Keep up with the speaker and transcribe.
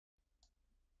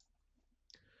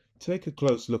Take a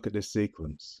close look at this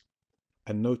sequence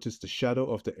and notice the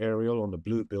shadow of the aerial on the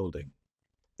blue building.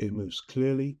 It moves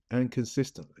clearly and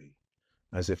consistently,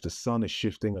 as if the sun is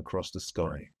shifting across the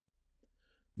sky.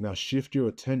 Now shift your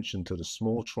attention to the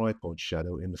small tripod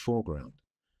shadow in the foreground.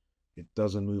 It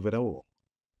doesn't move at all.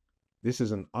 This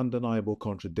is an undeniable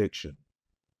contradiction.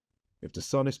 If the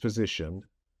sun is positioned,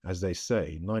 as they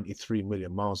say, 93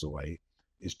 million miles away,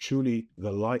 is truly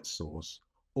the light source,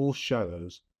 all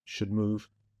shadows should move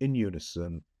in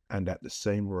unison and at the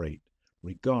same rate,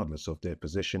 regardless of their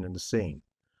position in the scene.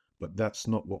 But that's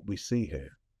not what we see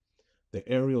here. The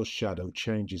aerial shadow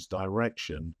changes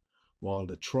direction while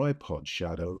the tripod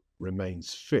shadow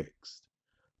remains fixed.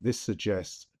 This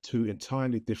suggests two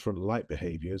entirely different light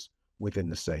behaviors within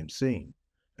the same scene,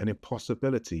 an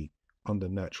impossibility under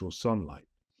natural sunlight.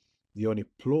 The only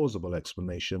plausible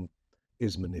explanation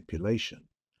is manipulation.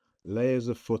 Layers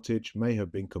of footage may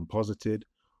have been composited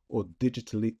or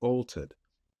digitally altered,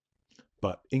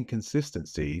 but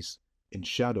inconsistencies in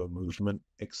shadow movement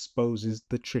exposes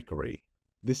the trickery.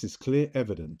 This is clear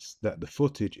evidence that the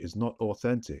footage is not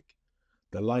authentic.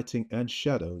 The lighting and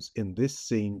shadows in this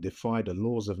scene defy the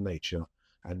laws of nature,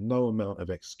 and no amount of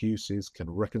excuses can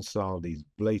reconcile these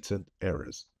blatant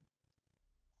errors.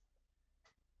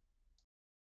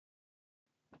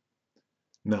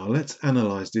 Now let's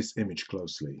analyze this image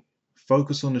closely.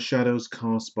 Focus on the shadows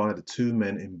cast by the two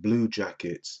men in blue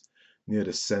jackets near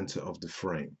the center of the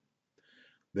frame.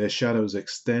 Their shadows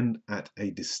extend at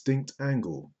a distinct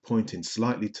angle, pointing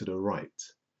slightly to the right.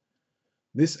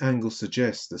 This angle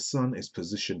suggests the sun is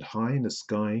positioned high in the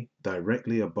sky,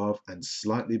 directly above and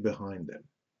slightly behind them.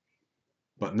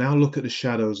 But now look at the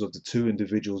shadows of the two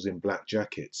individuals in black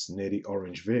jackets near the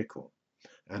orange vehicle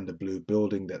and the blue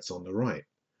building that's on the right.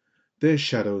 Their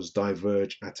shadows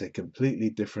diverge at a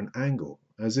completely different angle,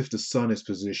 as if the sun is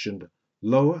positioned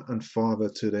lower and farther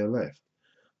to their left.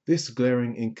 This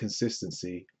glaring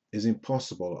inconsistency is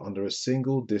impossible under a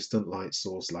single distant light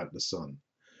source like the sun.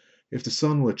 If the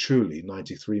sun were truly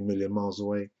 93 million miles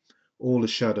away, all the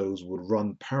shadows would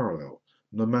run parallel,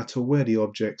 no matter where the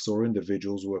objects or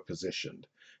individuals were positioned.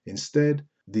 Instead,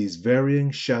 these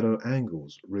varying shadow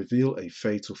angles reveal a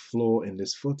fatal flaw in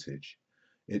this footage.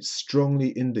 It strongly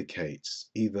indicates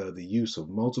either the use of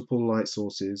multiple light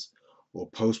sources or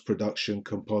post-production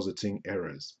compositing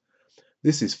errors.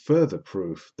 This is further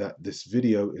proof that this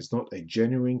video is not a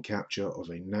genuine capture of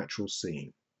a natural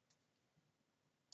scene.